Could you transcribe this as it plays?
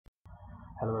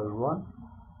Hello everyone,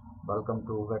 welcome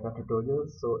to Weka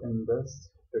Tutorials. So in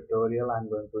this tutorial I'm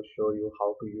going to show you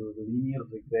how to use linear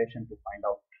regression to find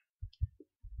out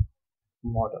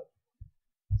model.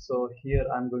 So here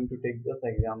I'm going to take this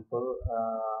example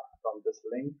from this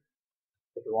link.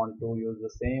 If you want to use the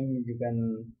same, you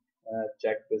can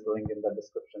check this link in the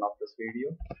description of this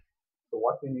video. So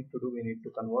what we need to do, we need to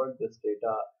convert this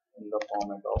data in the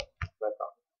format of Weka.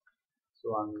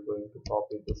 So I'm going to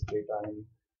copy this data in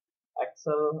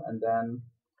Excel, and then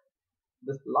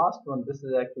this last one, this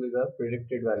is actually the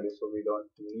predicted value, so we don't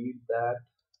need that.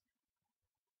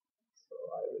 So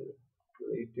I will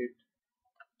delete it,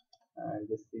 and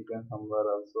this sequence somewhere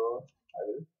also I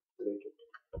will delete it.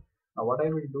 Now what I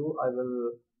will do, I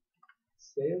will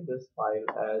save this file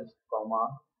as comma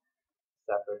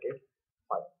separated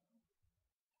file.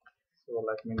 So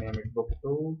let me name it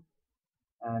book2,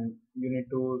 and you need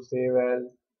to save as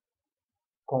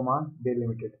comma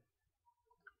delimited.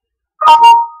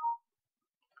 Okay.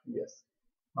 Yes.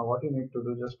 Now what you need to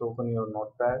do, just open your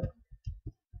notepad.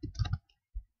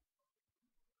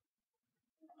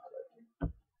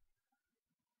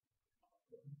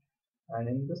 And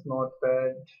in this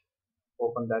notepad,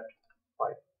 open that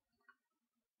file.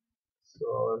 So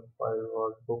our file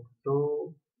was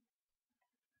book2.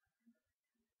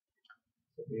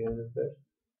 So here is it.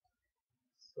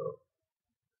 So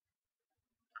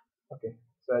okay.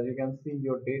 So as you can see,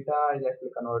 your data is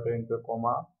actually converted into a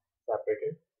comma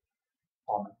separated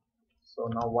format. So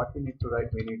now what we need to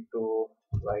write, we need to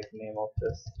write name of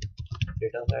this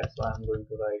data set. So I'm going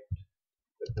to write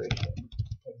regression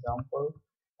example,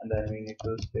 and then we need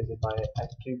to specify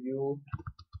attribute.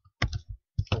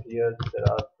 So here there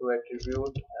are two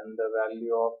attributes, and the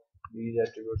value of these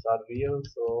attributes are real.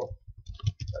 So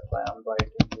that's why I'm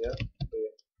writing here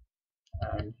real.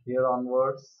 And here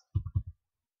onwards,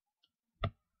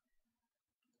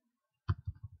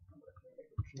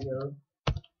 here,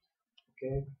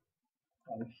 okay,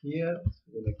 and here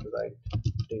we need to write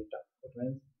data. That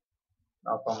means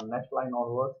now from next line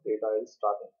onwards, data is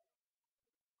starting.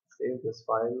 Save this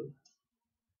file,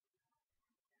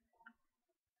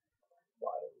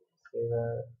 save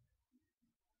as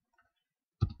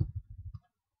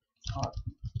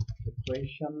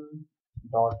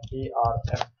regression.arff.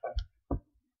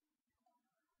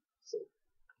 Save.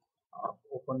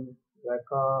 Open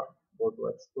Weka, go to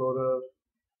Explorer,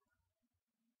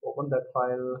 open that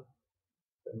file.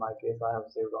 In my case, I have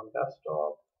saved on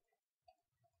desktop.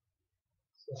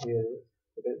 So here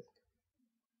it is.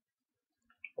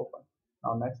 Open.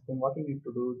 Now next thing, what you need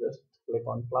to do, just click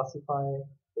on classify,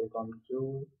 click on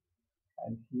choose,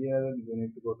 and here you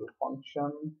need to go to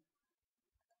function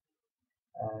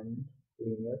and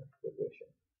linear regression.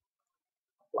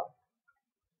 Apply.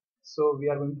 So we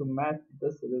are going to match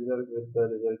this result with the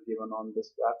result given on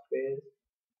this web page.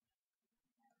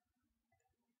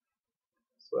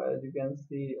 So as you can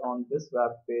see on this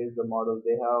web page, the model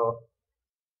they have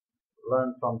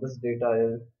learned from this data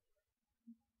is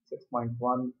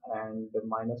 6.1 and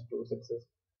 -2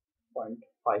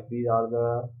 6.5. These are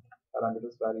the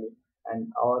parameters value,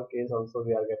 and our case also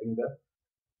we are getting the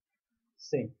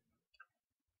same.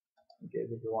 In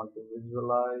case if you want to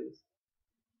visualize,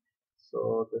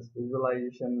 so this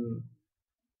visualization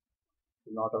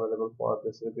is not available for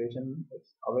this regression.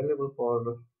 It's available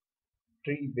for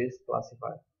tree based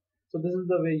classifier. So this is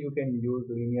the way you can use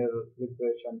linear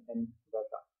regression in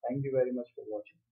Weka. Thank you very much for watching.